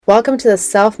Welcome to the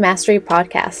Self Mastery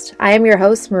Podcast. I am your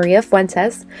host, Maria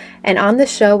Fuentes, and on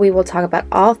this show, we will talk about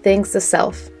all things the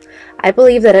self. I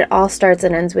believe that it all starts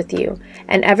and ends with you,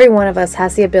 and every one of us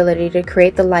has the ability to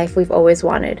create the life we've always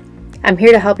wanted. I'm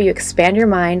here to help you expand your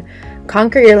mind,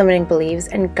 conquer your limiting beliefs,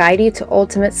 and guide you to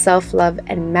ultimate self-love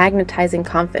and magnetizing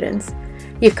confidence.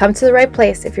 You've come to the right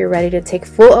place if you're ready to take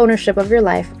full ownership of your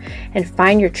life and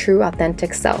find your true,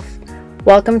 authentic self.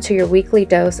 Welcome to your weekly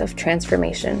dose of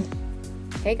transformation.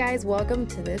 Hey guys, welcome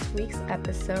to this week's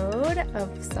episode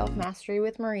of Self Mastery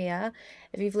with Maria.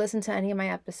 If you've listened to any of my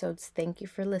episodes, thank you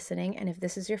for listening. And if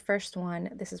this is your first one,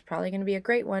 this is probably going to be a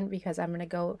great one because I'm going to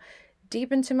go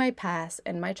deep into my past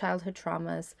and my childhood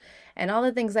traumas and all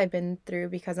the things I've been through,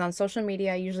 because on social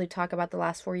media I usually talk about the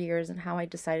last 4 years and how I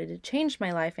decided to change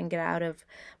my life and get out of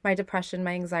my depression,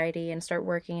 my anxiety, and start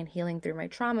working and healing through my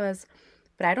traumas.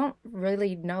 But I don't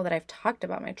really know that I've talked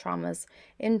about my traumas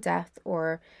in depth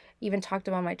or even talked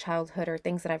about my childhood or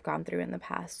things that I've gone through in the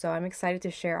past. So I'm excited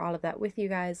to share all of that with you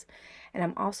guys. And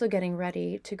I'm also getting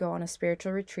ready to go on a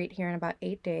spiritual retreat here in about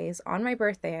 8 days. On my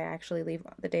birthday, I actually leave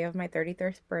the day of my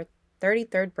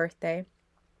 33rd birthday.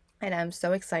 And I'm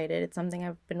so excited. It's something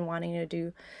I've been wanting to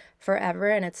do forever.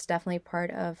 And it's definitely part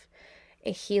of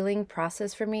a healing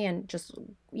process for me and just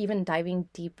even diving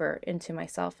deeper into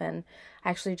myself. And I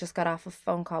actually just got off a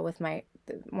phone call with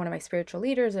one of my spiritual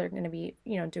leaders that are going to be,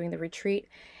 doing the retreat,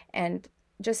 and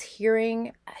just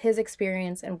hearing his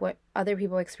experience and what other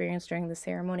people experienced during the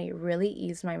ceremony really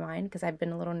eased my mind, because I've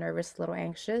been a little nervous, a little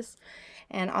anxious,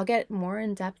 and I'll get more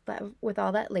in depth with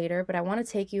all that later. But I want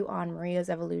to take you on Maria's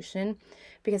evolution,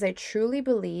 because I truly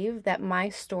believe that my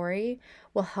story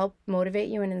will help motivate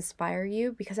you and inspire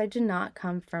you, because I did not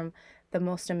come from the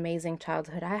most amazing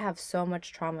childhood. I have so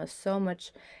much trauma, so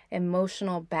much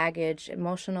emotional baggage,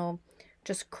 emotional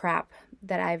just crap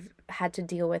that I've had to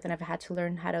deal with and I've had to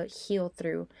learn how to heal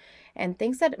through, and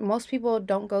things that most people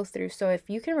don't go through. So if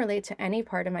you can relate to any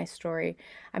part of my story,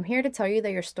 I'm here to tell you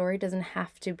that your story doesn't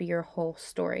have to be your whole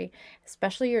story,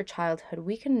 especially your childhood.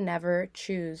 We can never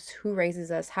choose who raises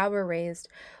us, how we're raised,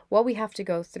 what we have to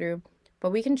go through,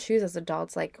 but we can choose as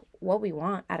adults like what we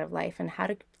want out of life and how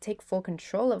to take full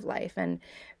control of life and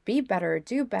be better,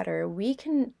 do better. We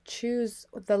can choose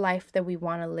the life that we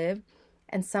want to live.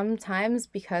 And sometimes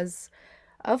because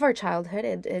of our childhood,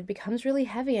 it becomes really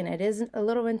heavy and it is a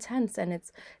little intense, and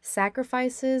it's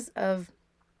sacrifices of,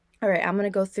 all right, I'm going to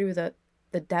go through the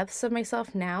depths of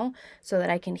myself now so that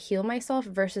I can heal myself,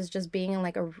 versus just being in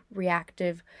like a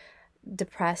reactive,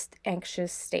 depressed,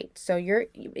 anxious state. So you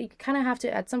kind of have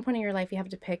to, at some point in your life, you have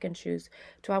to pick and choose.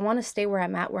 Do I want to stay where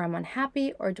I'm at, where I'm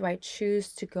unhappy, or do I choose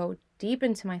to go deep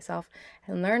into myself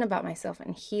and learn about myself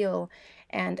and heal?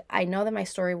 And I know that my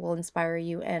story will inspire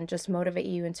you and just motivate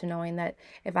you into knowing that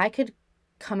if I could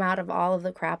come out of all of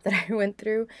the crap that I went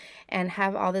through and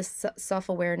have all this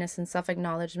self-awareness and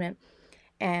self-acknowledgement,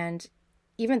 and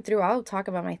even through, I'll talk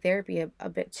about my therapy a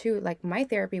bit too. Like, my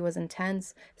therapy was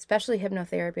intense, especially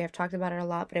hypnotherapy. I've talked about it a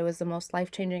lot, but it was the most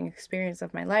life-changing experience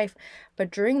of my life.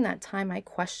 But during that time, I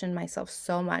questioned myself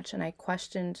so much, and I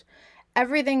questioned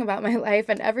everything about my life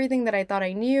and everything that I thought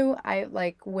I knew. I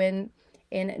went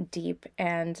in deep,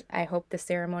 and I hope the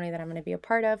ceremony that I'm going to be a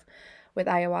part of with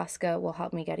ayahuasca will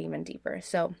help me get even deeper.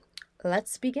 So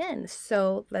let's begin.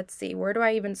 So let's see, where do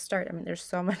I even start? I mean, there's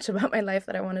so much about my life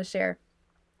that I want to share.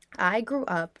 I grew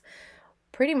up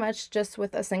pretty much just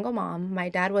with a single mom. My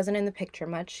dad wasn't in the picture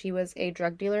much. He was a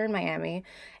drug dealer in Miami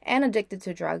and addicted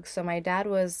to drugs. So my dad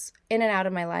was in and out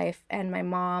of my life, and my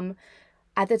mom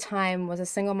at the time was a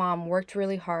single mom, worked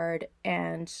really hard,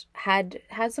 and had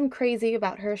some crazy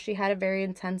about her. She had a very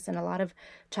intense and a lot of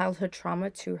childhood trauma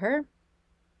to her.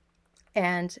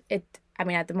 And at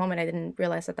the moment I didn't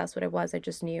realize that that's what it was. I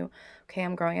just knew, okay,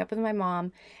 I'm growing up with my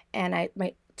mom, and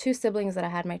my two siblings that I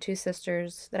had, my two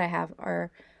sisters that I have,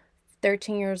 are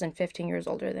 13 years and 15 years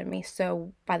older than me.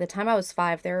 So by the time I was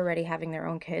 5, they were already having their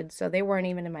own kids. So they weren't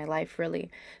even in my life really.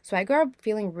 So I grew up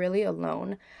feeling really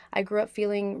alone. I grew up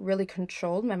feeling really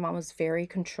controlled. My mom was very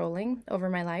controlling over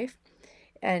my life.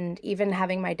 And even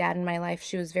having my dad in my life,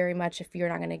 she was very much, if you're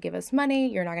not going to give us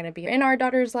money, you're not going to be in our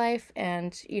daughter's life.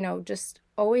 And, just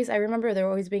always, I remember there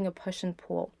always being a push and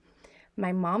pull.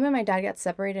 My mom and my dad got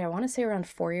separated, I want to say around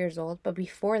 4 years old. But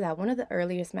before that, one of the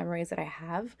earliest memories that I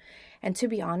have, and to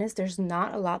be honest, there's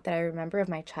not a lot that I remember of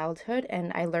my childhood.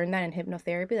 And I learned that in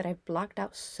hypnotherapy, that I blocked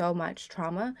out so much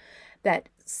trauma, that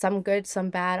some good, some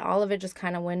bad, all of it just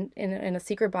kind of went in a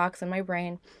secret box in my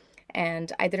brain.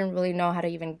 And I didn't really know how to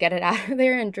even get it out of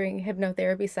there. And during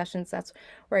hypnotherapy sessions, that's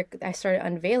where I started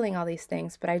unveiling all these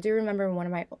things. But I do remember one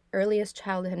of my earliest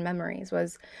childhood memories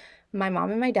was my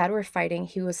mom and my dad were fighting.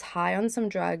 He was high on some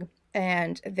drug.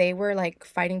 and they were like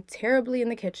fighting terribly in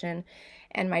the kitchen,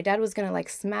 and my dad was gonna like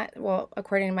smack, well,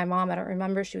 according to my mom, I don't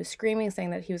remember, she was screaming saying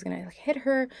that he was gonna like hit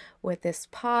her with this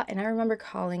pot. And I remember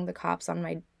calling the cops on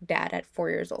my dad at 4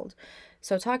 years old.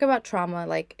 So talk about trauma.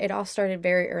 Like, it all started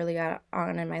very early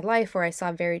on in my life, where I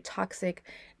saw very toxic,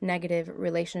 negative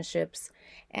relationships.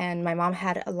 And my mom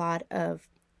had a lot of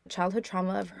childhood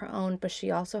trauma of her own, but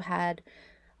she also had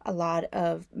a lot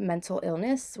of mental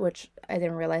illness, which I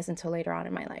didn't realize until later on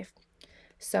in my life.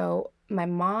 So my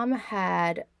mom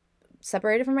had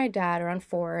separated from my dad around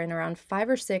 4, and around 5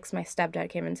 or 6, my stepdad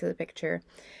came into the picture,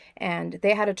 and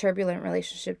they had a turbulent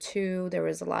relationship too. There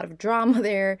was a lot of drama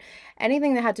there.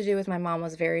 Anything that had to do with my mom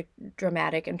was very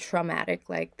dramatic and traumatic.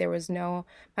 Like,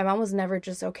 my mom was never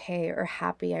just okay or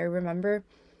happy. I remember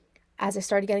as I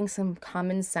started getting some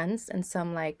common sense and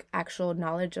some like actual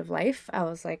knowledge of life, I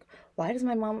was like, why is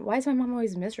my mom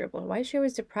always miserable? Why is she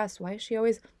always depressed? Why is she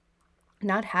always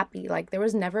not happy? Like, there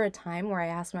was never a time where I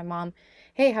asked my mom,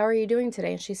 hey, how are you doing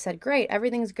today? And she said, great,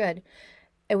 everything's good.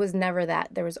 It was never that.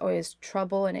 There was always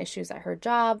trouble and issues at her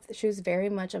job. She was very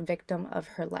much a victim of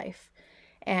her life.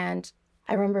 And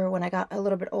I remember when I got a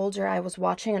little bit older, I was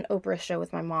watching an Oprah show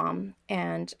with my mom.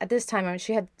 And at this time, I mean,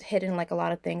 she had hidden like a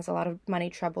lot of things, a lot of money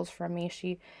troubles from me.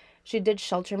 She did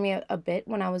shelter me a bit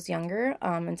when I was younger,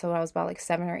 until I was about like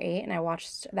 7 or 8. And I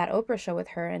watched that Oprah show with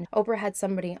her. And Oprah had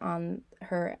somebody on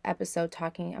her episode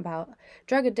talking about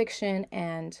drug addiction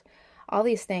and all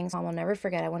these things. Mom will never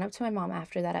forget. I went up to my mom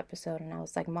after that episode and I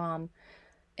was like, Mom,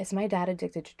 is my dad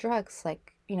addicted to drugs?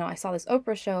 Like, I saw this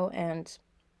Oprah show and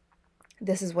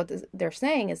this is what they're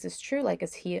saying. Is this true? Like,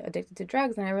 is he addicted to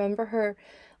drugs? And I remember her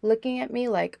looking at me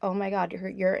like, oh my God,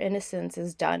 your innocence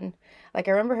is done. Like,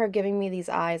 I remember her giving me these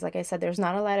eyes. Like I said, there's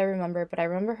not a lot I remember, but I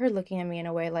remember her looking at me in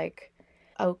a way like,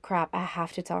 oh crap, I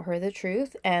have to tell her the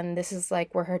truth. And this is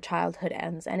like where her childhood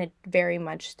ends. And it very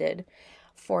much did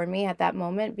for me at that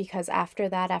moment, because after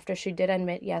that, after she did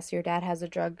admit, yes, your dad has a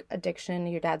drug addiction,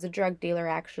 your dad's a drug dealer,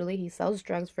 actually, he sells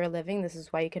drugs for a living, this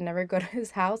is why you can never go to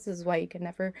his house, this is why you can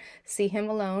never see him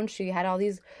alone. She had all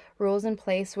these rules in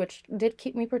place, which did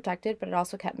keep me protected, but it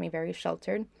also kept me very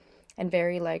sheltered and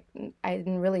very like, I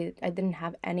didn't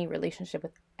have any relationship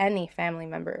with any family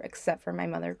member except for my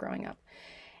mother growing up.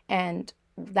 And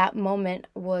that moment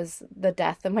was the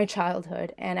death of my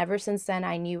childhood. And ever since then,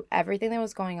 I knew everything that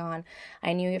was going on.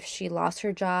 I knew if she lost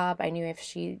her job. I knew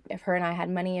if her and I had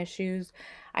money issues.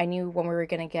 I knew when we were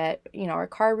going to get, our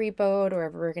car repoed, or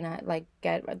if we were going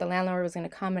to the landlord was going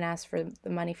to come and ask for the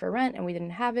money for rent and we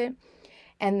didn't have it.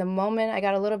 And the moment I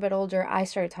got a little bit older, I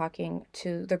started talking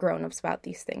to the grown-ups about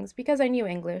these things because I knew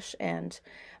English and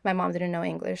my mom didn't know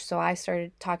English. So I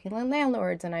started talking to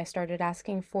landlords and I started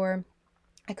asking for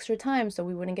extra time so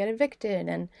we wouldn't get evicted.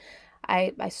 And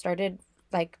I started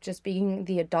like just being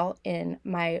the adult in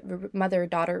my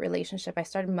mother-daughter relationship. I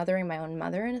started mothering my own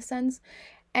mother in a sense.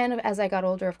 And as I got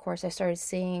older, of course, I started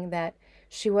seeing that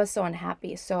she was so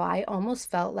unhappy. So I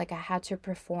almost felt like I had to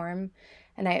perform,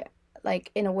 and I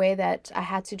like in a way that I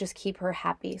had to just keep her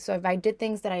happy. So if I did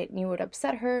things that I knew would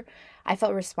upset her, I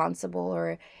felt responsible.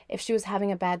 Or if she was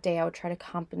having a bad day, I would try to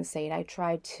compensate. I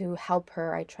tried to help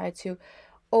her. I tried to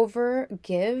over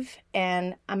give.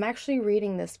 And I'm actually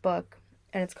reading this book,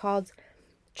 and it's called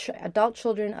Adult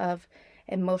Children of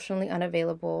Emotionally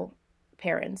Unavailable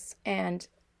Parents, and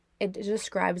it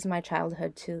describes my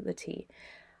childhood to the T.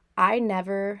 I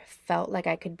never felt like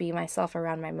I could be myself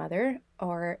around my mother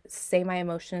or say my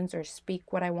emotions or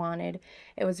speak what I wanted.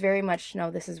 It was very much,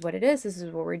 no, this is what it is. This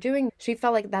is what we're doing. She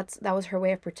felt like that was her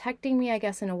way of protecting me, I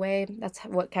guess, in a way. That's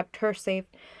what kept her safe.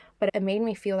 But it made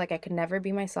me feel like I could never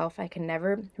be myself. I could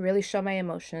never really show my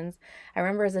emotions. I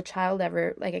remember as a child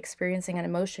ever like experiencing an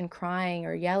emotion, crying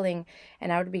or yelling,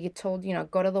 and I would be told,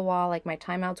 go to the wall. Like my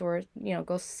timeouts were,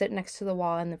 go sit next to the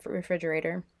wall in the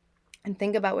refrigerator and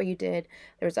think about what you did.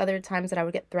 There was other times that I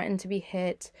would get threatened to be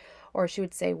hit, or she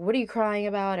would say, what are you crying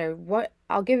about? Or what?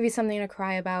 I'll give you something to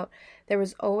cry about. There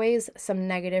was always some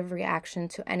negative reaction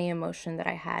to any emotion that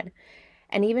I had.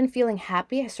 And even feeling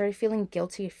happy, I started feeling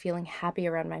guilty of feeling happy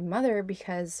around my mother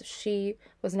because she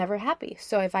was never happy.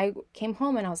 So if I came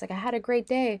home and I was like, I had a great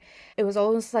day, it was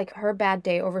almost like her bad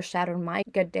day overshadowed my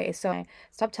good day. So I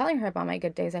stopped telling her about my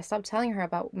good days. I stopped telling her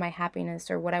about my happiness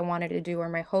or what I wanted to do or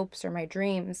my hopes or my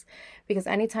dreams. Because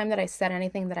anytime that I said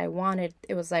anything that I wanted,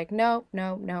 it was like, no,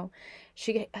 no, no.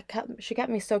 She got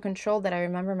me so controlled that I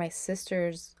remember my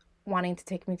sisters wanting to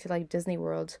take me to like Disney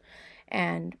World,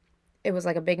 and it was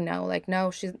like a big no, like,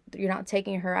 no, you're not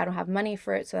taking her. I don't have money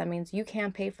for it. So that means you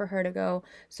can't pay for her to go.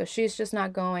 So she's just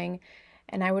not going.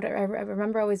 And I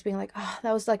remember always being like, oh,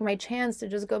 that was like my chance to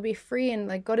just go be free and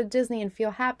like go to Disney and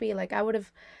feel happy. Like I would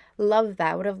have loved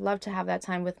that. I would have loved to have that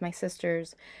time with my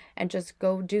sisters and just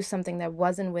go do something that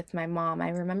wasn't with my mom. I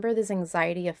remember this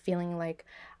anxiety of feeling like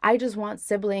I just want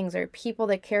siblings or people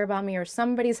that care about me or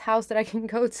somebody's house that I can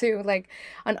go to, like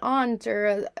an aunt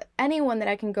or anyone that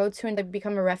I can go to and like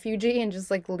become a refugee and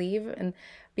just like leave and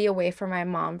be away from my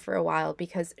mom for a while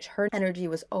because her energy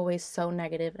was always so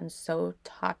negative and so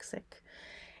toxic.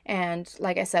 And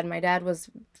like I said, my dad was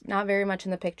not very much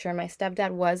in the picture. My stepdad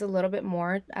was a little bit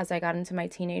more as I got into my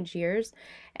teenage years.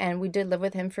 And we did live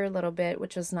with him for a little bit,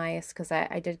 which was nice because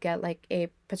I did get like a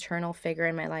paternal figure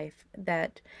in my life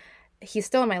that he's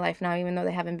still in my life now, even though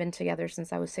they haven't been together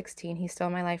since I was 16. He's still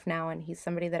in my life now, and he's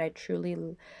somebody that I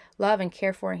truly love and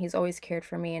care for, and he's always cared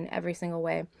for me in every single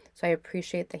way. So I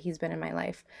appreciate that he's been in my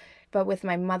life. But with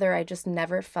my mother, I just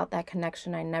never felt that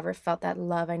connection. I never felt that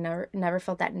love. I never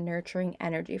felt that nurturing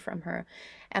energy from her.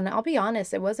 And I'll be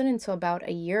honest, it wasn't until about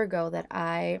a year ago that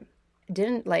I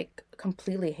didn't like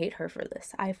completely hate her for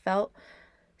this. I felt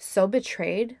so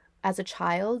betrayed as a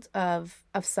child of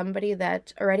somebody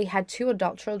that already had two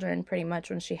adult children. Pretty much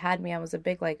when she had me, I was a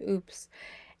big like oops.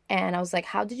 And I was like,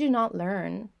 how did you not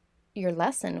learn your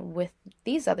lesson with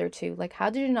these other two? Like, how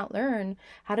did you not learn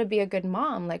how to be a good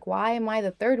mom? Like, why am I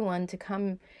the third one to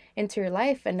come into your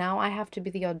life and now I have to be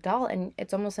the adult? And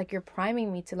it's almost like you're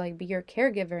priming me to like be your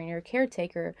caregiver and your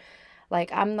caretaker.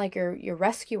 Like, I'm like your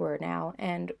rescuer now.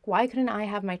 And why couldn't I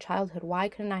have my childhood? Why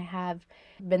couldn't I have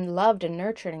been loved and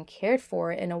nurtured and cared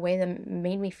for in a way that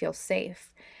made me feel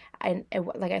safe? And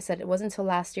like I said, it wasn't until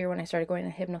last year when I started going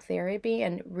to hypnotherapy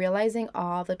and realizing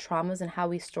all the traumas and how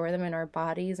we store them in our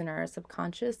bodies and our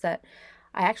subconscious that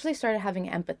I actually started having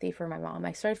empathy for my mom.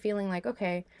 I started feeling like,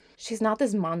 okay, she's not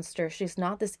this monster. She's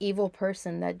not this evil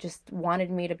person that just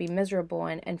wanted me to be miserable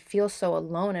and feel so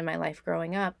alone in my life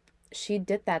growing up. She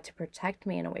did that to protect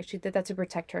me in a way. She did that to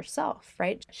protect herself,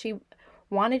 right? She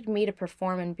wanted me to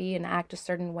perform and be and act a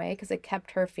certain way because it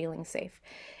kept her feeling safe.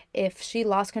 If she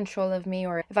lost control of me,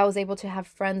 or if I was able to have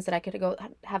friends that I could go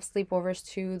have sleepovers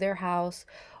to their house,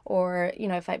 or, you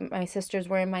know, if my sisters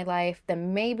were in my life,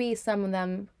 then maybe some of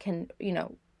them can, you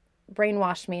know,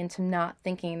 brainwashed me into not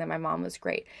thinking that my mom was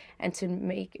great and to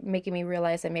making me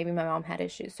realize that maybe my mom had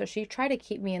issues. So she tried to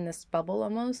keep me in this bubble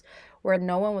almost where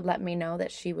no one would let me know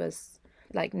that she was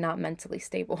like not mentally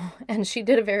stable. And she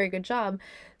did a very good job.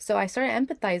 So I started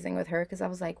empathizing with her because I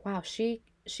was like, wow, she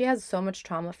has so much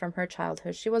trauma from her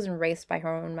childhood. She wasn't raised by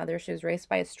her own mother. She was raised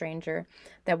by a stranger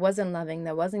that wasn't loving,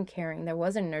 that wasn't caring, that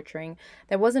wasn't nurturing,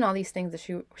 that wasn't all these things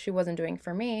that she wasn't doing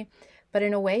for me. But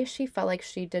in a way, she felt like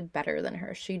she did better than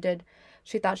her. She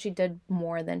thought she did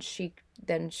more than she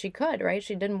could, right?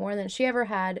 She did more than she ever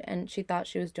had, and she thought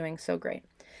she was doing so great.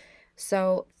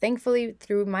 So thankfully,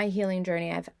 through my healing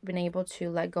journey, I've been able to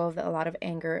let go of a lot of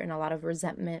anger and a lot of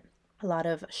resentment, a lot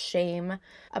of shame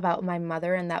about my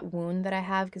mother and that wound that I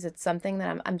have, because it's something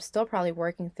that I'm still probably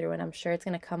working through, and I'm sure it's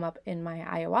going to come up in my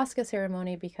ayahuasca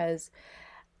ceremony, because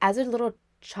as a little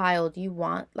child, you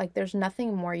want, like, there's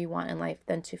nothing more you want in life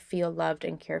than to feel loved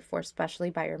and cared for, especially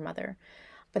by your mother.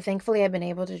 But thankfully, I've been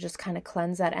able to just kind of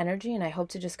cleanse that energy, and I hope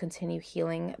to just continue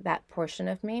healing that portion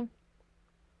of me.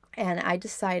 And I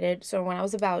decided, so when I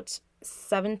was about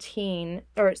 17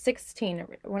 or 16,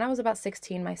 when I was about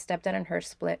 16, my stepdad and her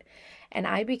split, and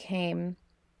I became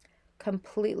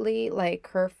completely like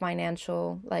her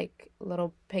financial, like,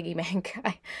 little piggy bank.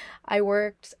 I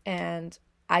worked and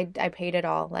I paid it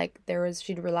all. Like,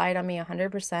 she'd relied on me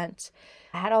 100%.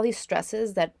 I had all these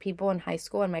stresses that people in high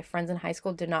school and my friends in high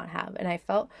school did not have. And I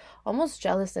felt almost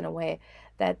jealous in a way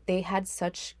that they had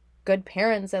such good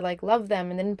parents that like loved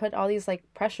them and didn't put all these like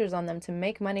pressures on them to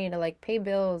make money to like pay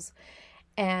bills,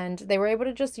 and they were able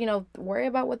to just, you know, worry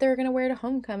about what they were going to wear to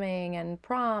homecoming and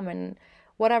prom and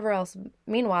whatever else.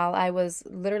 Meanwhile, I was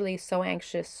literally so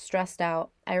anxious, stressed out.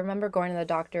 I remember going to the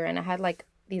doctor and I had like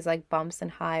these like bumps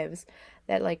and hives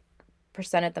that like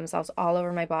presented themselves all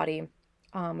over my body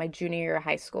my junior year of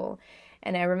high school.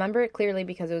 And I remember it clearly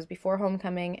because it was before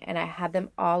homecoming and I had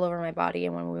them all over my body.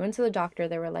 And when we went to the doctor,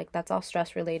 they were like, that's all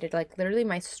stress related. Like, literally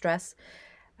my stress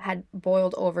had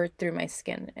boiled over through my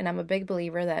skin. And I'm a big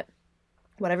believer that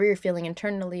whatever you're feeling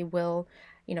internally will,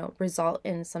 you know, result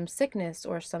in some sickness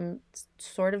or some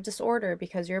sort of disorder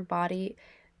because your body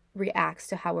reacts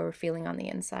to how we're feeling on the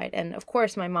inside. And of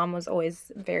course, my mom was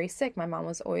always very sick. My mom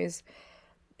was always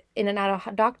in and out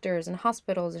of doctors and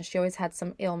hospitals, and she always had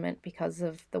some ailment because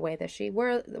of the way that she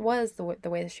was, the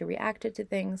way that she reacted to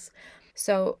things.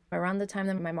 So around the time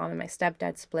that my mom and my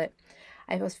stepdad split,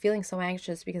 I was feeling so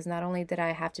anxious because not only did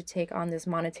I have to take on this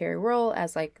monetary role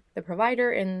as like the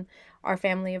provider in our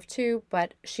family of two,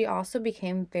 but she also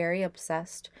became very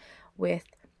obsessed with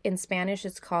in Spanish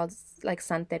it's called like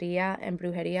Santeria and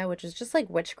Brujeria, which is just like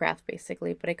witchcraft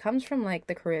basically, but it comes from like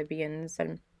the Caribbeans,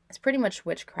 and it's pretty much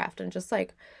witchcraft and just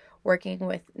like working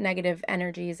with negative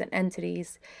energies and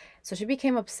entities. So she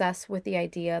became obsessed with the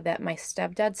idea that my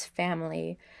stepdad's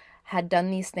family had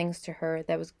done these things to her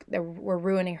that were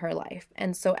ruining her life.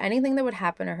 And so anything that would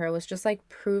happen to her was just like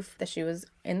proof that she was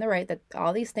in the right, that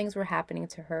all these things were happening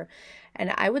to her.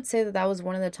 And I would say that that was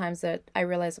one of the times that I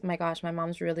realized, oh my gosh, my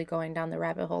mom's really going down the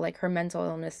rabbit hole. Like her mental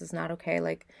illness is not okay.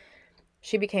 Like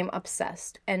she became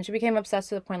obsessed, and she became obsessed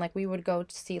to the point like we would go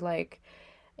to see like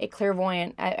a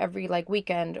clairvoyant at every like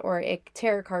weekend, or a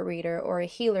tarot card reader or a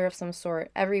healer of some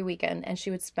sort every weekend, and she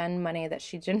would spend money that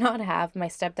she did not have. My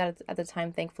stepdad at the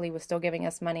time thankfully was still giving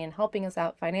us money and helping us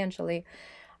out financially,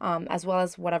 as well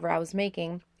as whatever I was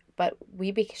making. But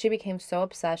she became so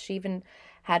obsessed. She even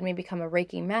had me become a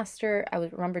Reiki master. I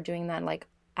would remember doing that like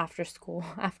after school,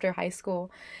 after high school,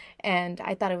 and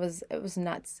I thought it was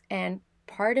nuts. And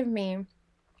part of me,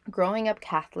 growing up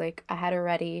Catholic, I had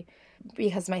already,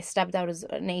 because my stepdad was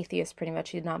an atheist pretty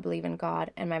much, he did not believe in God,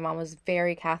 and my mom was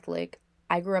very Catholic.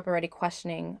 I grew up already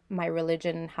questioning my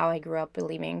religion, how I grew up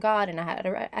believing in God, and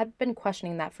I'd been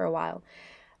questioning that for a while.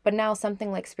 But now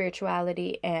something like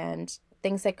spirituality and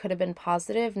things that could have been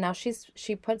positive, now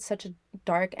she put such a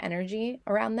dark energy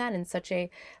around that, and such a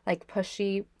like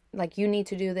pushy, like you need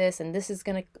to do this and this is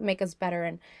gonna make us better,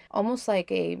 and almost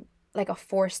like a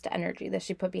forced energy that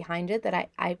she put behind it, that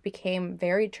I became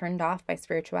very turned off by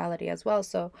spirituality as well.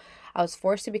 So I was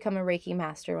forced to become a Reiki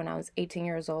master when I was 18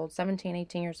 years old, 17,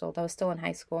 18 years old. I was still in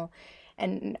high school.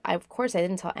 And of course, I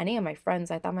didn't tell any of my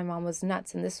friends. I thought my mom was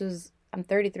nuts. And I'm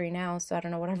 33 now, so I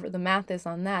don't know whatever the math is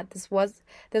on that. This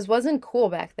wasn't cool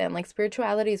back then. Like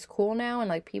spirituality is cool now, and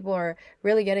like people are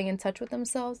really getting in touch with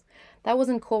themselves. That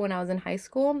wasn't cool when I was in high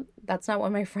school. That's not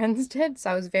what my friends did.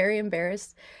 So I was very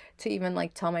embarrassed to even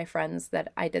like tell my friends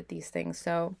that I did these things.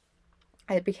 So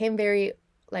I became very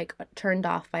like turned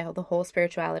off by the whole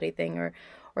spirituality thing,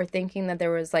 or thinking that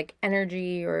there was like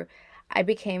energy, or I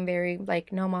became very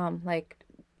like, no mom, like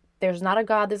there's not a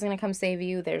God that's going to come save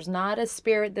you. There's not a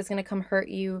spirit that's going to come hurt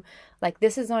you. Like,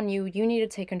 this is on you. You need to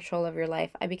take control of your life.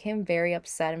 I became very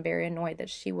upset and very annoyed that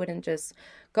she wouldn't just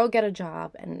go get a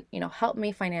job and, help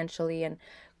me financially and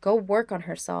go work on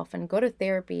herself and go to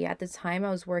therapy. At the time,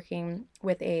 I was working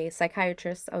with a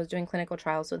psychiatrist. I was doing clinical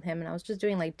trials with him, and I was just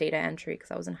doing like data entry because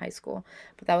I was in high school.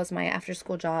 But that was my after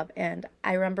school job. And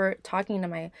I remember talking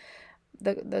to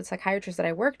the psychiatrist that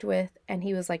I worked with, and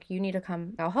he was like, you need to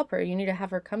come, I'll help her. You need to have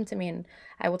her come to me and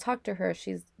I will talk to her.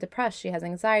 She's depressed. She has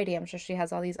anxiety. I'm sure she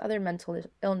has all these other mental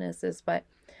illnesses, but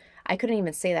I couldn't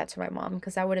even say that to my mom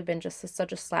because that would have been just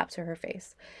such a slap to her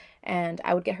face. And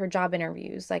I would get her job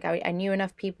interviews. Like I knew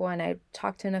enough people and I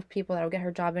talked to enough people that I would get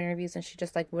her job interviews, and she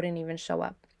just like wouldn't even show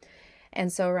up.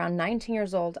 And so around 19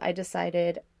 years old, I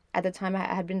decided, at the time I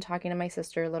had been talking to my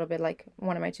sister a little bit, like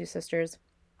one of my two sisters,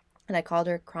 and I called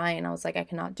her crying. I was like, I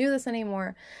cannot do this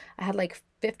anymore. I had like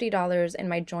 $50 in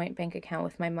my joint bank account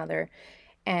with my mother.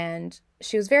 And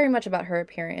she was very much about her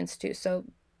appearance too. So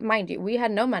mind you, we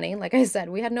had no money. Like I said,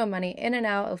 we had no money, in and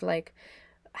out of like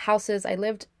houses. I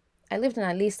lived in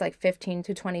at least like 15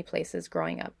 to 20 places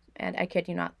growing up. And I kid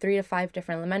you not, 3 to 5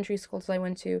 different elementary schools I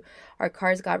went to. Our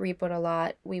cars got repoed a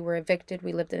lot. We were evicted.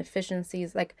 We lived in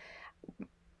efficiencies. Like,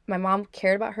 my mom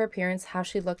cared about her appearance, how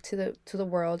she looked to the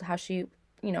world, how she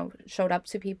showed up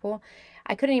to people.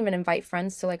 I couldn't even invite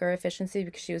friends to like our efficiency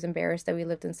because she was embarrassed that we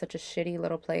lived in such a shitty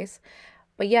little place.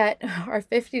 But yet our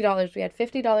 $50, we had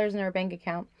 $50 in our bank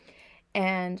account,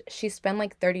 and she spent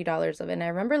like $30 of it. And I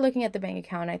remember looking at the bank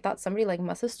account, and I thought somebody like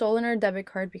must have stolen her debit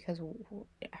card, because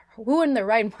who in their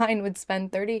right mind would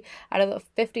spend 30 out of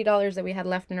the $50 that we had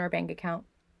left in our bank account?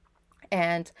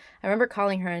 And I remember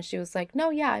calling her, and she was like,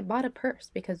 no, yeah, I bought a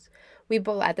purse, because we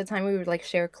both, at the time, we would like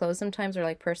share clothes sometimes, or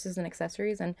like purses and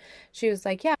accessories. And she was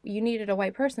like, yeah, you needed a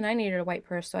white purse and I needed a white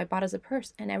purse, so I bought us a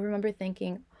purse. And I remember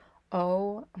thinking,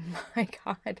 oh my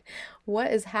God,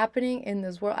 what is happening in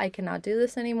this world? I cannot do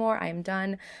this anymore. I am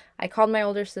done. I called my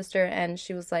older sister, and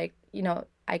she was like,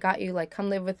 I got you, like, come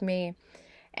live with me.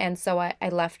 And so I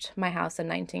left my house at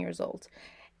 19 years old.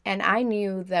 And I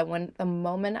knew that when the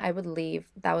moment I would leave,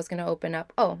 that was going to open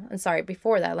up. Oh, and sorry,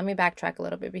 before that, let me backtrack a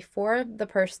little bit. Before the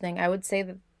purse thing, I would say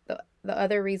that the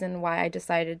other reason why I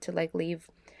decided to like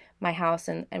leave my house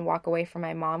and walk away from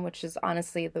my mom, which is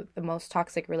honestly the most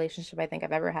toxic relationship I think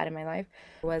I've ever had in my life,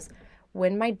 was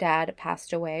when my dad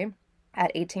passed away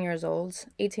at 18 years old,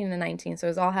 18 and 19. So it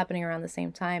was all happening around the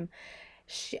same time.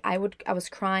 I was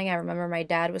crying. I remember my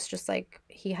dad was just like,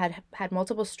 he had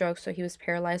multiple strokes, so he was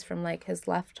paralyzed from like his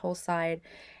left whole side.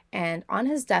 And on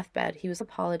his deathbed, he was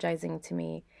apologizing to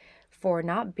me for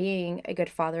not being a good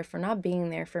father, for not being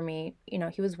there for me. You know,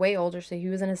 he was way older, so he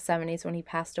was in his 70s when he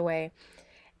passed away.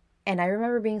 And I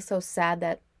remember being so sad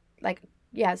that, like,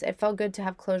 yes, it felt good to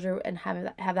have closure and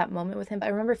have that moment with him. But I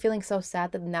remember feeling so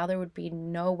sad that now there would be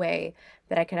no way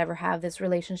that I could ever have this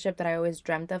relationship that I always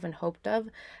dreamt of and hoped of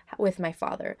with my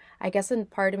father. I guess in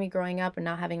part of me growing up and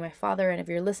not having my father, and if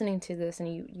you're listening to this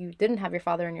and you didn't have your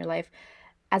father in your life,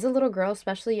 as a little girl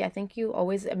especially, I think you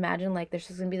always imagine like there's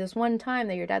just going to be this one time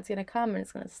that your dad's going to come and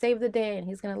it's going to save the day and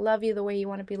he's going to love you the way you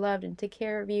want to be loved and take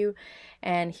care of you,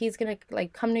 and he's going to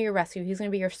like come to your rescue. He's going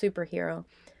to be your superhero.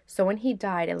 So when he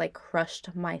died, it like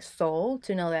crushed my soul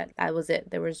to know that that was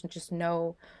it. There was just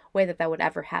no way that that would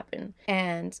ever happen.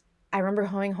 And I remember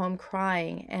going home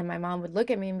crying, and my mom would look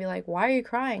at me and be like, "Why are you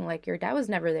crying? Like, your dad was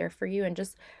never there for you," and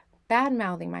just bad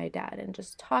mouthing my dad and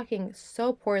just talking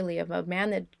so poorly of a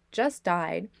man that just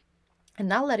died and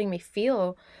not letting me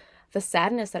feel the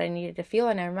sadness that I needed to feel.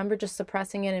 And I remember just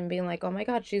suppressing it and being like, "Oh my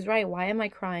God, she's right. Why am I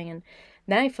crying?" And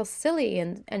then I feel silly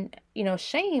and you know,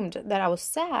 ashamed that I was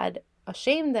sad,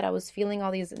 ashamed that I was feeling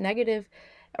all these negative,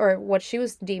 or what she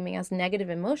was deeming as negative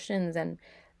emotions, and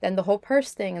then the whole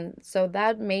purse thing. And so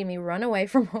that made me run away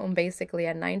from home basically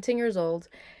at 19 years old.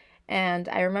 And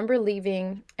I remember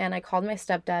leaving, and I called my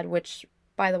stepdad, which,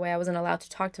 by the way, I wasn't allowed to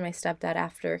talk to my stepdad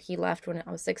after he left when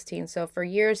I was 16. So for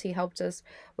years, he helped us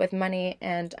with money,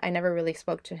 and I never really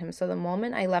spoke to him. So the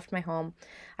moment I left my home,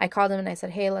 I called him and I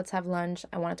said, "Hey, let's have lunch.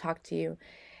 I want to talk to you."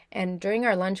 And during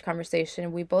our lunch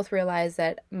conversation, we both realized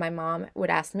that my mom would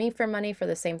ask me for money for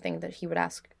the same thing that she would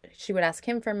ask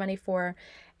him for money for.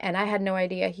 And I had no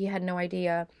idea. He had no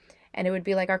idea. And it would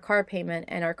be like our car payment,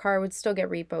 and our car would still get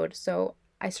repoed. So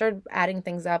I started adding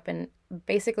things up, and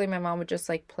basically my mom would just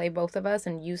like play both of us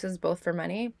and use us both for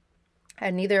money.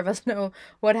 And neither of us know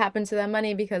what happened to that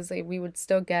money, because like, we would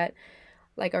still get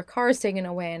like our cars taken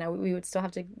away, and we would still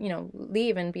have to, you know,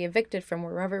 leave and be evicted from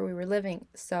wherever we were living.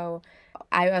 So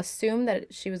I assumed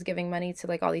that she was giving money to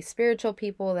like all these spiritual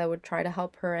people that would try to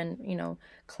help her and, you know,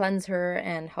 cleanse her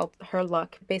and help her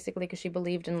luck, basically, because she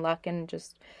believed in luck and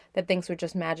just that things would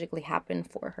just magically happen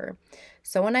for her.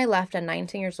 So when I left at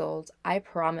 19 years old, I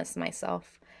promised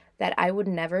myself that I would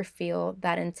never feel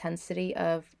that intensity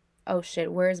of, oh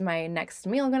shit, where's my next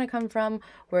meal going to come from?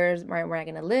 Where am I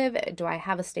going to live? Do I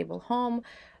have a stable home?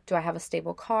 Do I have a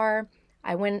stable car?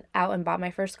 I went out and bought my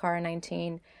first car at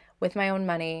 19 with my own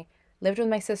money, lived with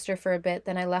my sister for a bit.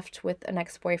 Then I left with an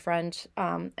ex-boyfriend,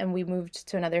 and we moved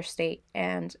to another state.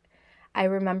 And I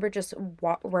remember just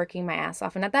working my ass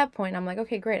off. And at that point, I'm like,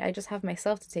 okay, great. I just have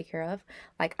myself to take care of.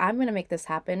 Like, I'm going to make this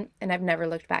happen. And I've never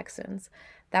looked back since.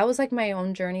 That was like my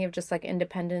own journey of just like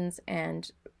independence and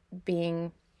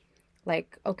being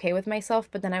like okay with myself.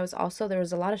 But then there was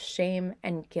a lot of shame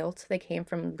and guilt that came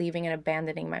from leaving and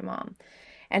abandoning my mom.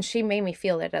 And she made me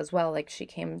feel it as well. Like, she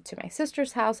came to my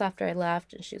sister's house after I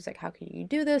left, and she was like, "How could you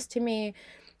do this to me?"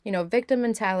 You know, victim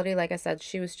mentality. Like I said,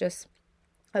 she was just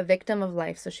a victim of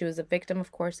life. So she was a victim,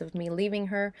 of course, of me leaving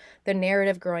her. The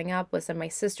narrative growing up was that my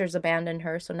sisters abandoned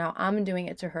her, so now I'm doing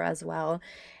it to her as well.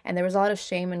 And there was a lot of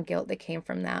shame and guilt that came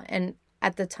from that. And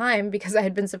at the time, because I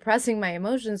had been suppressing my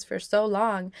emotions for so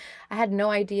long, I had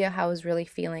no idea how I was really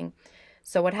feeling.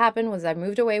 So what happened was I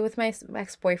moved away with my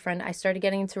ex-boyfriend. I started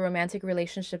getting into romantic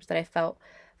relationships that I felt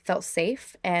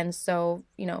safe. And so,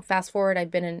 you know, fast forward, I've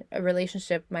been in a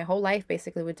relationship my whole life,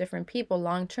 basically, with different people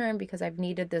long term, because I've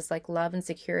needed this like love and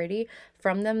security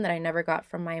from them that I never got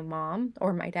from my mom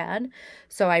or my dad.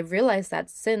 So I realized that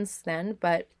since then,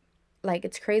 but like,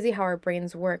 it's crazy how our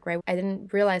brains work, right? I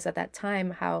didn't realize at that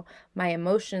time how my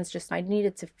emotions I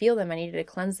needed to feel them. I needed to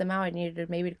cleanse them out. I needed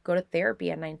to maybe go to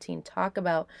therapy at 19, talk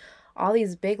about all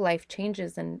these big life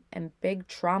changes and big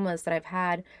traumas that I've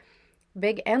had,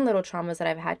 big and little traumas that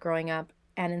I've had growing up.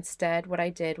 And instead, what I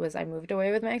did was I moved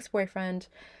away with my ex-boyfriend,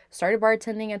 started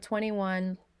bartending at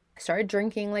 21, started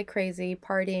drinking like crazy,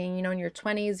 partying. You know, in your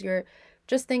 20s, you're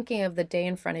just thinking of the day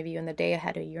in front of you and the day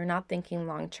ahead of you. You're not thinking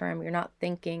long term. You're not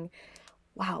thinking,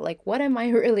 wow, like, what am I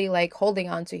really like holding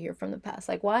on to here from the past?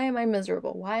 Like, why am I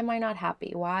miserable? Why am I not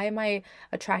happy? Why am I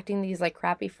attracting these like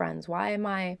crappy friends? Why am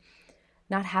I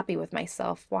not happy with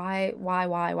myself? Why,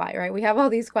 right? We have all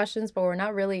these questions, but we're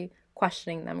not really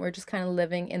questioning them. We're just kind of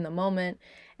living in the moment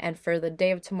and for the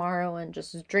day of tomorrow, and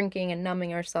just drinking and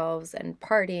numbing ourselves and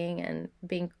partying and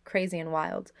being crazy and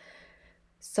wild.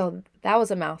 So that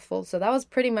was a mouthful. So that was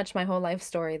pretty much my whole life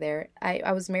story there.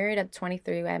 I was married at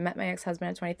 23. I met my ex-husband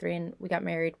at 23, and we got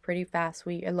married pretty fast.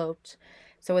 We eloped.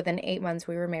 So within 8 months,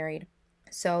 we were married.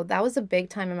 So that was a big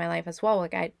time in my life as well.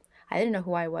 Like, I didn't know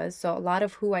who I was. So a lot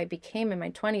of who I became in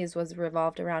my 20s was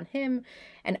revolved around him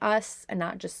and us, and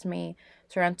not just me.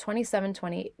 So around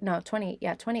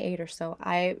 28 or so,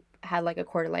 I had like a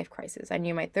quarter life crisis. I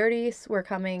knew my 30s were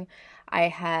coming. I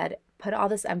had put all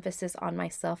this emphasis on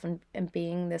myself and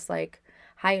being this like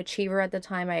high achiever at the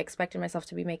time. I expected myself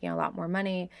to be making a lot more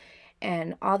money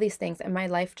and all these things, and my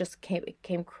life just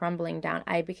came crumbling down.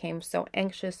 I became so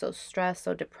anxious, so stressed,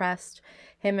 so depressed.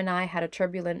 Him and I had a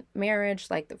turbulent marriage.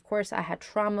 Like, of course, I had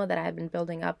trauma that I had been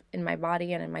building up in my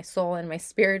body and in my soul and my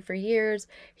spirit for years.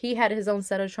 He had his own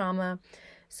set of trauma.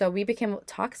 So we became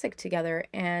toxic together.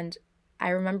 And I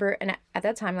remember, and at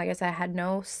that time, like I said, I had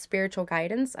no spiritual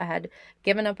guidance. I had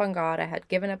given up on God. I had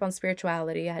given up on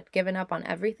spirituality. I had given up on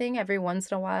everything. Every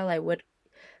once in a while, I would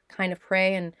kind of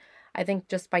pray, and I think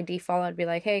just by default I'd be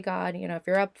like, hey God, if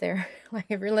you're up there, like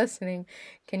if you're listening,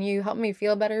 can you help me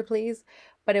feel better, please?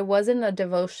 But it wasn't a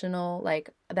devotional like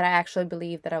that I actually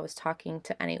believed that I was talking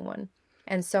to anyone.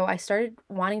 And so I started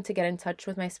wanting to get in touch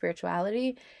with my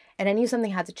spirituality, and I knew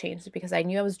something had to change because I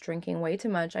knew I was drinking way too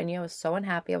much. I knew I was so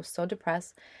unhappy, I was so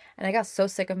depressed, and I got so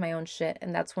sick of my own shit.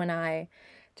 And that's when I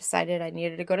decided I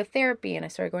needed to go to therapy, and I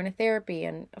started going to therapy.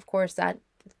 And of course that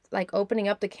like opening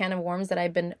up the can of worms that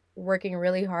I've been working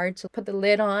really hard to put the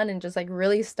lid on and just like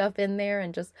really stuff in there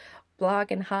and just block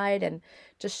and hide and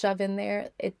just shove in there.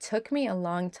 It took me a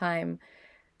long time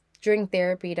during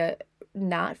therapy to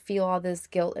not feel all this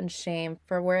guilt and shame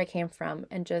for where I came from,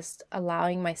 and just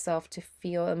allowing myself to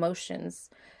feel emotions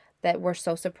that were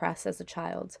so suppressed as a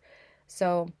child.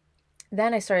 So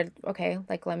then I started, okay,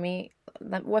 like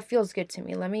what feels good to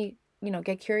me? Let me,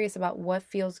 get curious about what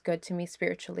feels good to me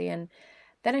spiritually. And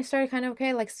then I started kind of,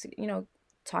 okay, like,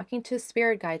 talking to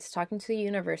spirit guides, talking to the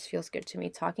universe feels good to me,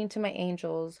 talking to my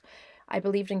angels. I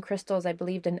believed in crystals. I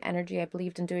believed in energy. I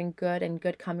believed in doing good and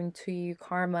good coming to you,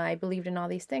 karma. I believed in all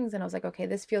these things. And I was like, okay,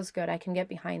 this feels good. I can get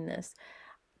behind this.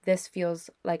 This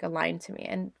feels like aligned to me.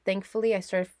 And thankfully, I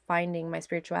started finding my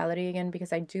spirituality again,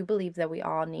 because I do believe that we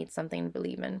all need something to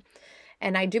believe in.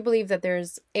 And I do believe that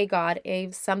there's a God,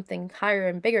 something higher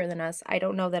and bigger than us. I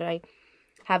don't know that I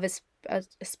have a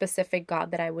specific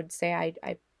God that I would say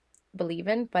I believe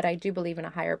in, but I do believe in a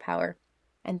higher power.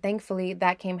 And thankfully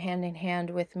that came hand in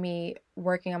hand with me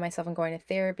working on myself and going to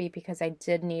therapy, because I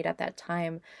did need at that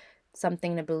time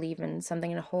something to believe in,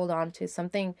 something to hold on to,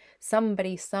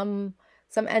 somebody, some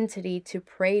entity to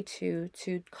pray to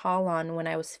call on when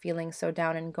I was feeling so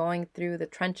down and going through the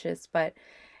trenches. But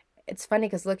it's funny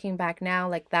because looking back now,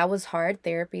 like that was hard.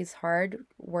 Therapy's hard.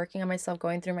 Working on myself,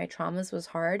 going through my traumas was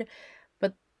hard.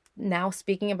 But now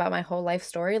speaking about my whole life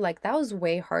story, like that was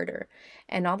way harder.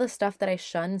 And all the stuff that I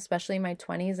shunned, especially in my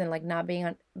 20s, and like not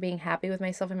being happy with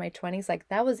myself in my 20s, like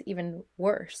that was even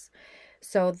worse.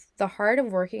 So the heart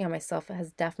of working on myself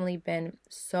has definitely been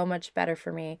so much better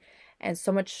for me, and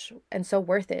so much and so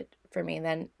worth it for me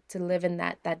than to live in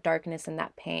that darkness and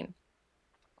that pain.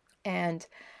 And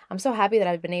I'm so happy that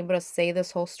I've been able to say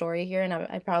this whole story here, and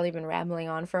I've probably been rambling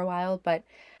on for a while, but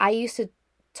I used to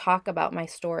talk about my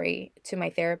story to my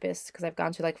therapist, because I've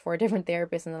gone to like 4 different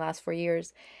therapists in the last 4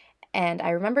 years. And I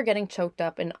remember getting choked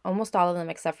up in almost all of them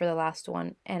except for the last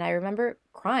one. And I remember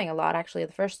crying a lot, actually.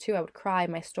 The first 2 I would cry.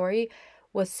 My story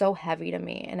was so heavy to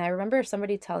me. And I remember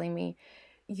somebody telling me,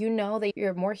 you know that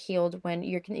you're more healed when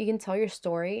you can tell your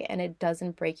story and it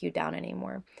doesn't break you down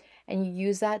anymore. And you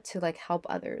use that to like help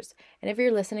others. And if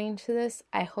you're listening to this,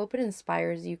 I hope it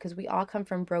inspires you, because we all come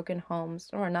from broken homes,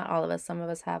 or not all of us. Some of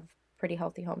us have pretty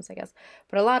healthy homes, I guess.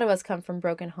 But a lot of us come from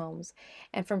broken homes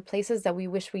and from places that we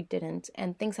wish we didn't.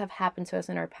 And things have happened to us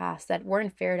in our past that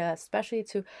weren't fair to us, especially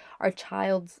to our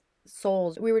child's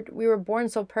souls. We were born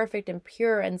so perfect and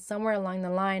pure, and somewhere along the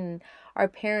line, our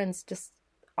parents just,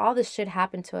 all this shit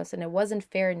happened to us, and it wasn't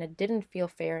fair, and it didn't feel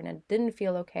fair, and it didn't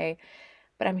feel okay.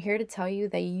 But I'm here to tell you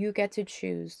that you get to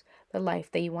choose the life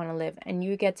that you want to live, and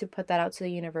you get to put that out to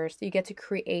the universe. You get to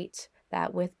create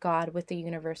that with God, with the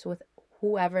universe, with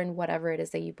whoever and whatever it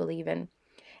is that you believe in.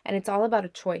 And it's all about a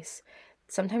choice.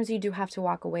 Sometimes you do have to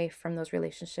walk away from those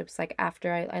relationships. Like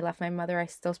after I left my mother, I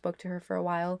still spoke to her for a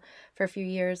while, for a few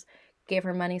years, gave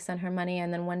her money, sent her money.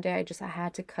 And then one day I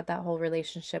had to cut that whole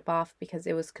relationship off because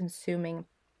it was consuming.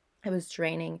 It was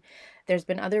draining. There's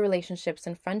been other relationships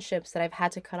and friendships that I've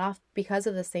had to cut off because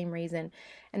of the same reason.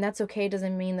 And that's okay. It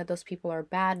doesn't mean that those people are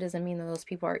bad. It doesn't mean that those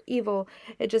people are evil.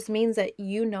 It just means that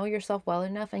you know yourself well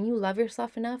enough and you love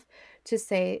yourself enough to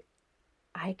say,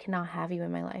 I cannot have you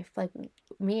in my life. Like,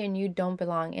 me and you don't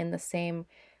belong in the same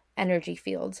energy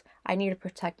fields. I need to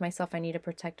protect myself. I need to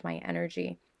protect my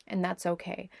energy. And that's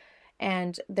okay.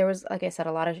 And there was, like I said,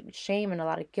 a lot of shame and a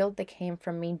lot of guilt that came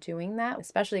from me doing that,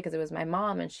 especially because it was my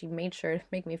mom and she made sure to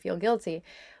make me feel guilty.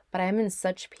 But I'm in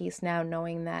such peace now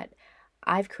knowing that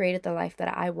I've created the life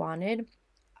that I wanted.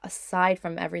 aside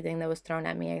from everything that was thrown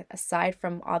at me, aside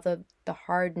from all the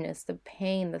hardness, the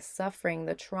pain, the suffering,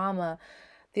 the trauma,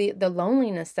 the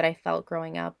loneliness that I felt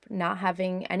growing up, not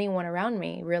having anyone around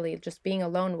me, really just being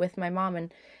alone with my mom,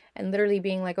 and literally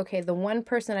being like, okay, the one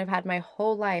person I've had my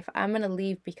whole life, I'm going to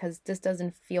leave because this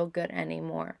doesn't feel good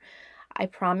anymore. I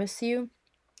promise you,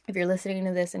 if you're listening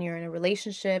to this and you're in a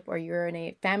relationship or you're in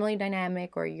a family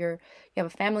dynamic or you have a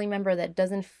family member that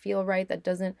doesn't feel right, that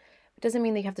doesn't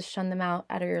mean that you have to shun them out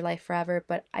of your life forever,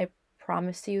 but I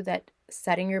promise you that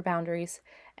setting your boundaries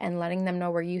and letting them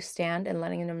know where you stand and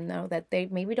letting them know that they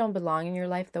maybe don't belong in your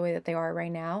life the way that they are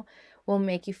right now will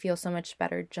make you feel so much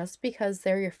better. Just because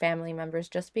they're your family members,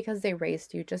 just because they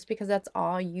raised you, just because that's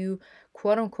all you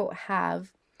quote unquote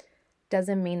have,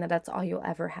 doesn't mean that that's all you'll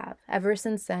ever have. Ever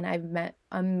since then, I've met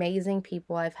amazing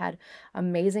people. I've had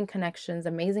amazing connections,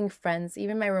 amazing friends,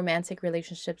 even my romantic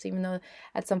relationships, even though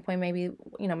at some point maybe,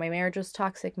 my marriage was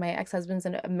toxic. My ex-husband's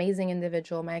an amazing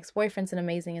individual. My ex-boyfriend's an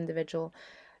amazing individual.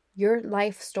 Your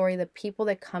life story, the people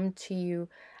that come to you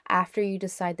after you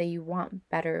decide that you want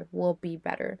better will be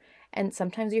better. And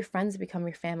sometimes your friends become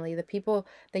your family. The people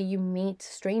that you meet,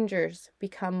 strangers,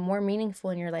 become more meaningful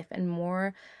in your life and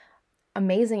more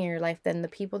amazing in your life than the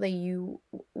people that you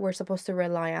were supposed to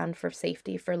rely on for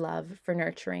safety, for love, for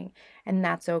nurturing. And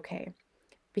that's okay.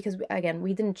 Because again,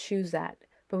 we didn't choose that,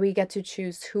 but we get to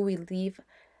choose who we leave,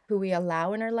 who we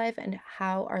allow in our life, and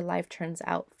how our life turns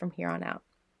out from here on out.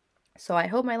 So I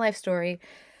hope my life story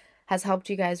has helped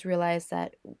you guys realize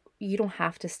that you don't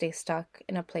have to stay stuck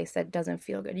in a place that doesn't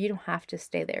feel good. You don't have to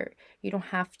stay there. You don't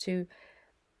have to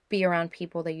be around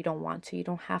people that you don't want to. You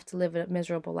don't have to live a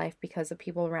miserable life because the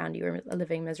people around you are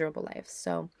living miserable lives.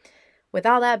 So with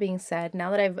all that being said,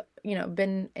 now that I've,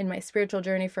 been in my spiritual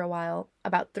journey for a while,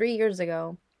 about 3 years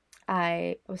ago,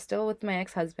 I was still with my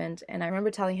ex-husband, and I remember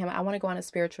telling him I want to go on a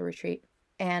spiritual retreat,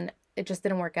 and it just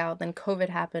didn't work out. Then COVID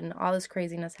happened, all this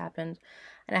craziness happened,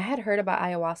 and I had heard about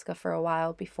ayahuasca for a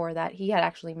while before that. He had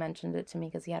actually mentioned it to me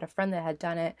because he had a friend that had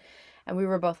done it, and we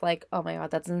were both like, oh my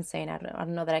God, that's insane. I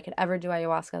don't know that I could ever do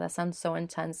ayahuasca. That sounds so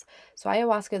intense. So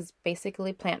ayahuasca is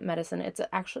basically plant medicine. It's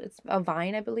a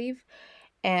vine, I believe,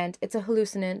 and it's a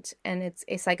hallucinant and it's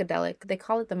a psychedelic. They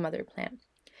call it the mother plant.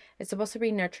 It's supposed to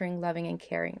be nurturing, loving, and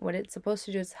caring. What it's supposed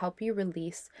to do is help you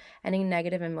release any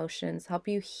negative emotions, help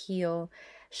you heal,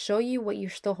 show you what you're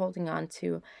still holding on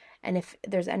to, and if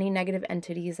there's any negative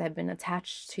entities that have been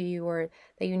attached to you or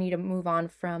that you need to move on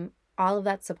from, all of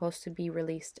that's supposed to be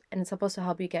released, and it's supposed to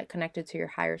help you get connected to your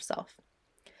higher self.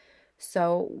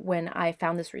 So when I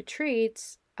found this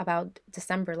retreat about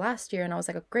December last year, and I was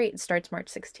like, oh, great, it starts March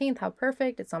 16th. How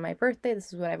perfect. It's on my birthday.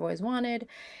 This is what I've always wanted.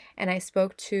 And I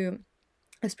spoke to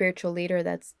a spiritual leader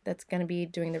that's going to be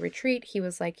doing the retreat. He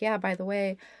was like, yeah, by the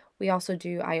way, we also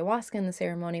do ayahuasca in the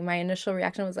ceremony. My initial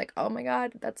reaction was like, oh my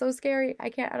God, that's so scary. I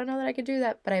don't know that I could do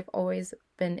that. But I've always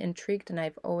been intrigued and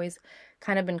I've always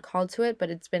kind of been called to it.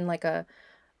 But it's been like oh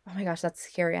my gosh, that's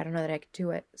scary. I don't know that I could do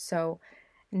it. So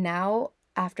now,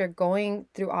 after going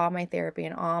through all my therapy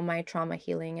and all my trauma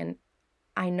healing, and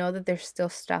I know that there's still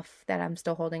stuff that I'm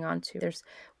still holding on to.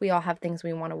 We all have things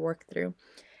we want to work through.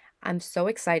 I'm so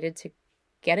excited to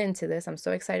get into this. I'm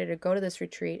so excited to go to this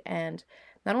retreat and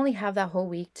not only have that whole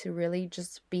week to really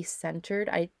just be centered.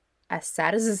 As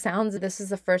sad as it sounds, this is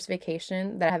the first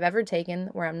vacation that I've ever taken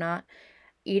where I'm not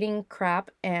eating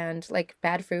crap and like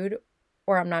bad food,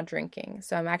 or I'm not drinking.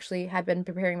 So have been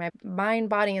preparing my mind,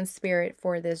 body, and spirit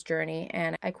for this journey.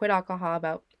 And I quit alcohol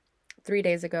about 3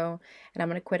 days ago, and I'm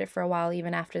going to quit it for a while,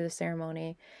 even after the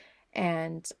ceremony.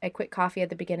 And I quit coffee at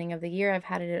the beginning of the year. I've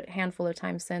had it a handful of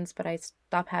times since, but I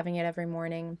stopped having it every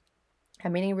morning.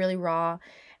 I'm eating really raw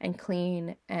and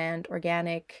clean and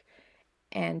organic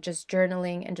and just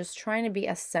journaling and just trying to be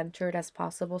as centered as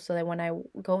possible so that when I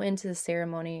go into the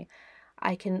ceremony,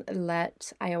 I can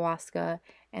let ayahuasca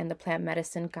and the plant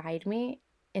medicine guide me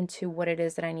into what it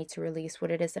is that I need to release,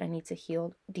 what it is that I need to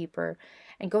heal deeper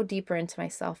and go deeper into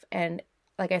myself. And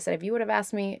like I said, if you would have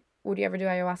asked me, would you ever do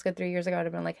ayahuasca 3 years ago? I'd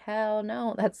have been like, hell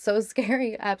no, that's so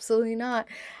scary. Absolutely not.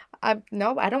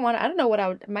 No, I don't want to, I don't know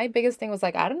what my biggest thing was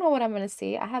like, I don't know what I'm going to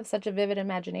see. I have such a vivid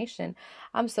imagination.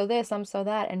 I'm so this, I'm so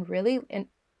that. And really,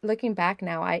 looking back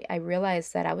now, I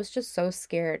realized that I was just so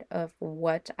scared of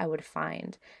what I would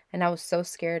find. And I was so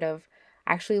scared of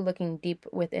actually looking deep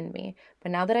within me.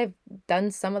 But now that I've done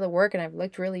some of the work and I've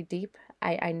looked really deep,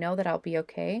 I know that I'll be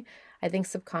okay. I think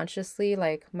subconsciously,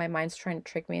 like, my mind's trying to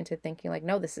trick me into thinking, like,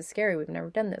 no, this is scary. We've never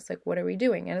done this. Like, what are we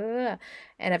doing? And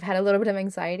I've had a little bit of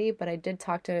anxiety, but I did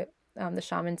talk to the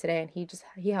shaman today, and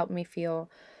he helped me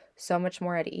feel so much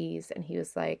more at ease. And he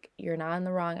was like, you're not in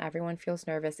the wrong. Everyone feels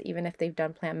nervous, even if they've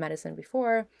done plant medicine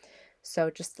before. So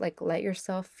just like let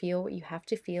yourself feel what you have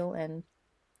to feel, and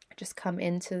just come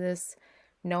into this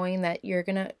knowing that you're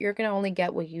gonna only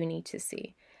get what you need to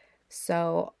see.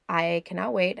 So I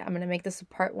cannot wait. I'm going to make this a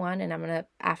part 1, and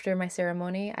after my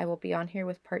ceremony, I will be on here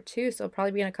with part 2. So it'll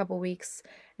probably be in a couple weeks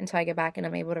until I get back and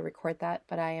I'm able to record that.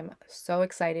 But I am so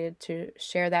excited to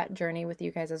share that journey with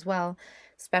you guys as well,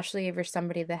 especially if you're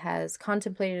somebody that has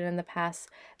contemplated in the past.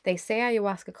 They say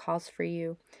ayahuasca calls for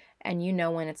you, and you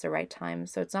know when it's the right time.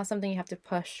 So it's not something you have to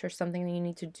push or something that you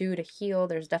need to do to heal.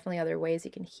 There's definitely other ways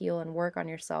you can heal and work on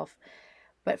yourself.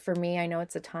 But for me, I know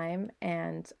it's a time,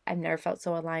 and I've never felt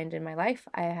so aligned in my life.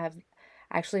 I have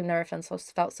actually never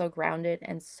felt so grounded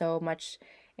and so much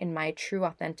in my true,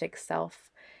 authentic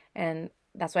self. And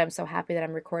that's why I'm so happy that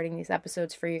I'm recording these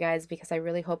episodes for you guys, because I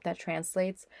really hope that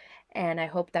translates, and I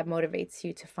hope that motivates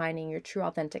you to finding your true,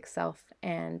 authentic self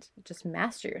and just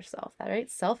master yourself. That right?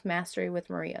 Self-mastery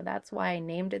with Maria. That's why I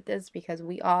named it this, because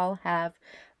we all have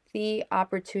the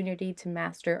opportunity to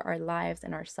master our lives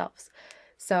and ourselves.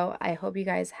 So I hope you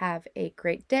guys have a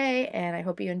great day, and I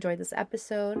hope you enjoyed this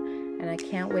episode, and I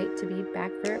can't wait to be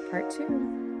back for part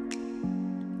 2.